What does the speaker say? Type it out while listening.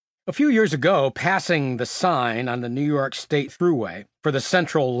A few years ago, passing the sign on the New York State Thruway for the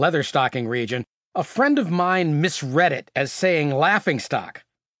central leatherstocking region, a friend of mine misread it as saying laughingstock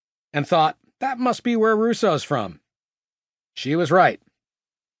and thought that must be where Russo's from. She was right.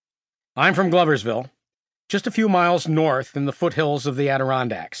 I'm from Gloversville, just a few miles north in the foothills of the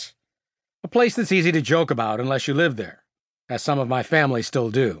Adirondacks, a place that's easy to joke about unless you live there, as some of my family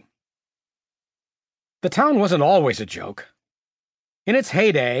still do. The town wasn't always a joke. In its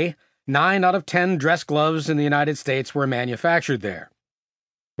heyday, 9 out of 10 dress gloves in the United States were manufactured there.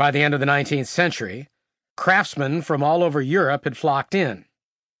 By the end of the 19th century, craftsmen from all over Europe had flocked in,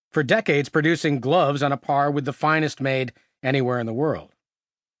 for decades producing gloves on a par with the finest made anywhere in the world.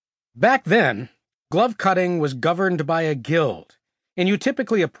 Back then, glove cutting was governed by a guild, and you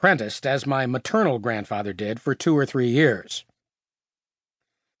typically apprenticed, as my maternal grandfather did, for 2 or 3 years.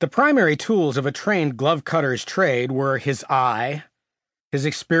 The primary tools of a trained glove cutter's trade were his eye, his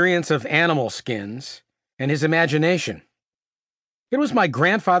experience of animal skins, and his imagination. It was my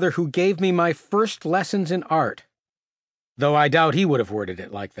grandfather who gave me my first lessons in art, though I doubt he would have worded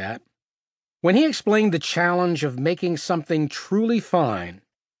it like that, when he explained the challenge of making something truly fine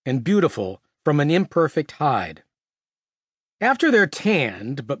and beautiful from an imperfect hide. After they're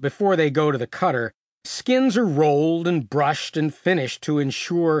tanned, but before they go to the cutter, skins are rolled and brushed and finished to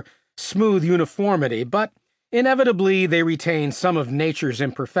ensure smooth uniformity, but inevitably they retain some of nature's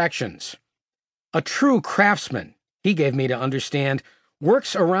imperfections. A true craftsman, he gave me to understand,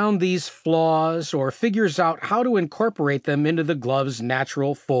 works around these flaws or figures out how to incorporate them into the glove's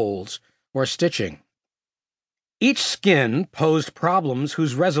natural folds or stitching. Each skin posed problems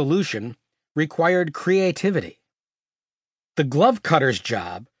whose resolution required creativity. The glove cutter's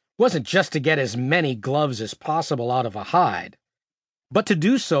job wasn't just to get as many gloves as possible out of a hide, but to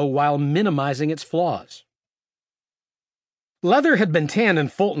do so while minimizing its flaws. Leather had been tanned in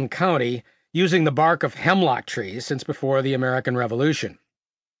Fulton County using the bark of hemlock trees since before the American Revolution.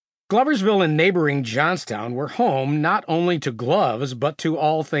 Gloversville and neighboring Johnstown were home not only to gloves but to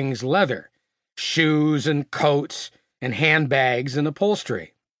all things leather, shoes and coats and handbags and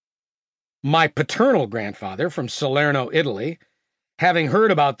upholstery. My paternal grandfather from Salerno, Italy, having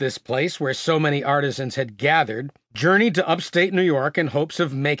heard about this place where so many artisans had gathered, journeyed to upstate New York in hopes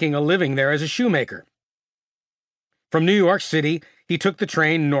of making a living there as a shoemaker. From New York City, he took the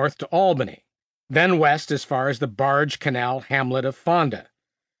train north to Albany, then west as far as the barge canal hamlet of Fonda,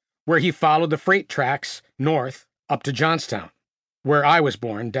 where he followed the freight tracks north up to Johnstown, where I was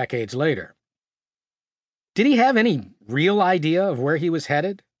born decades later. Did he have any real idea of where he was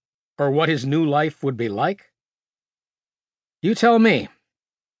headed, or what his new life would be like? You tell me.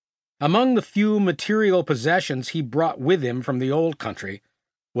 Among the few material possessions he brought with him from the old country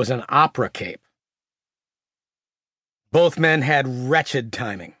was an opera cape. Both men had wretched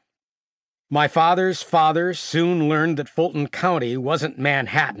timing. My father's father soon learned that Fulton County wasn't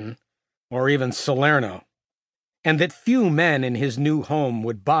Manhattan, or even Salerno, and that few men in his new home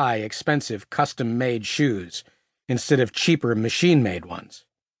would buy expensive custom-made shoes instead of cheaper machine-made ones.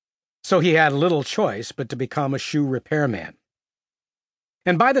 So he had little choice but to become a shoe repairman.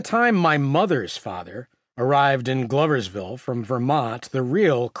 And by the time my mother's father arrived in Gloversville from Vermont, the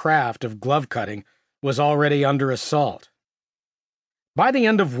real craft of glove cutting was already under assault. By the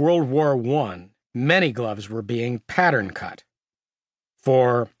end of World War I, many gloves were being pattern cut.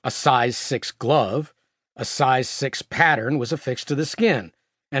 For a size 6 glove, a size 6 pattern was affixed to the skin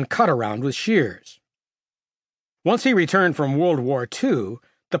and cut around with shears. Once he returned from World War II,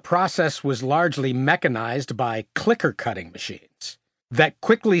 the process was largely mechanized by clicker cutting machines that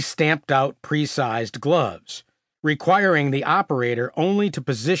quickly stamped out pre-sized gloves, requiring the operator only to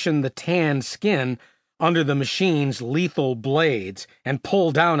position the tanned skin under the machine's lethal blades and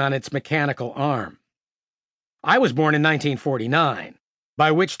pull down on its mechanical arm. I was born in 1949,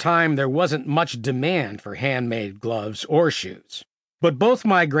 by which time there wasn't much demand for handmade gloves or shoes. But both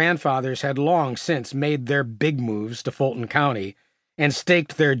my grandfathers had long since made their big moves to Fulton County and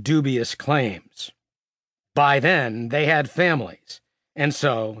staked their dubious claims. By then, they had families, and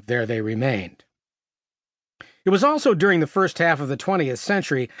so there they remained. It was also during the first half of the 20th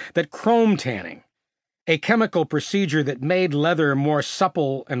century that chrome tanning, a chemical procedure that made leather more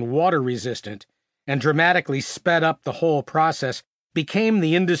supple and water-resistant and dramatically sped up the whole process, became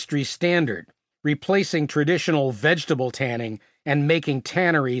the industry standard, replacing traditional vegetable tanning and making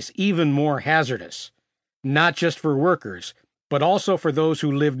tanneries even more hazardous, not just for workers, but also for those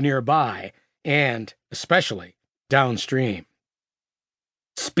who lived nearby and, especially, downstream.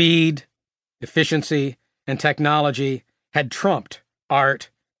 Speed, efficiency, and technology had trumped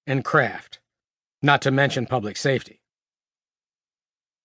art and craft, not to mention public safety.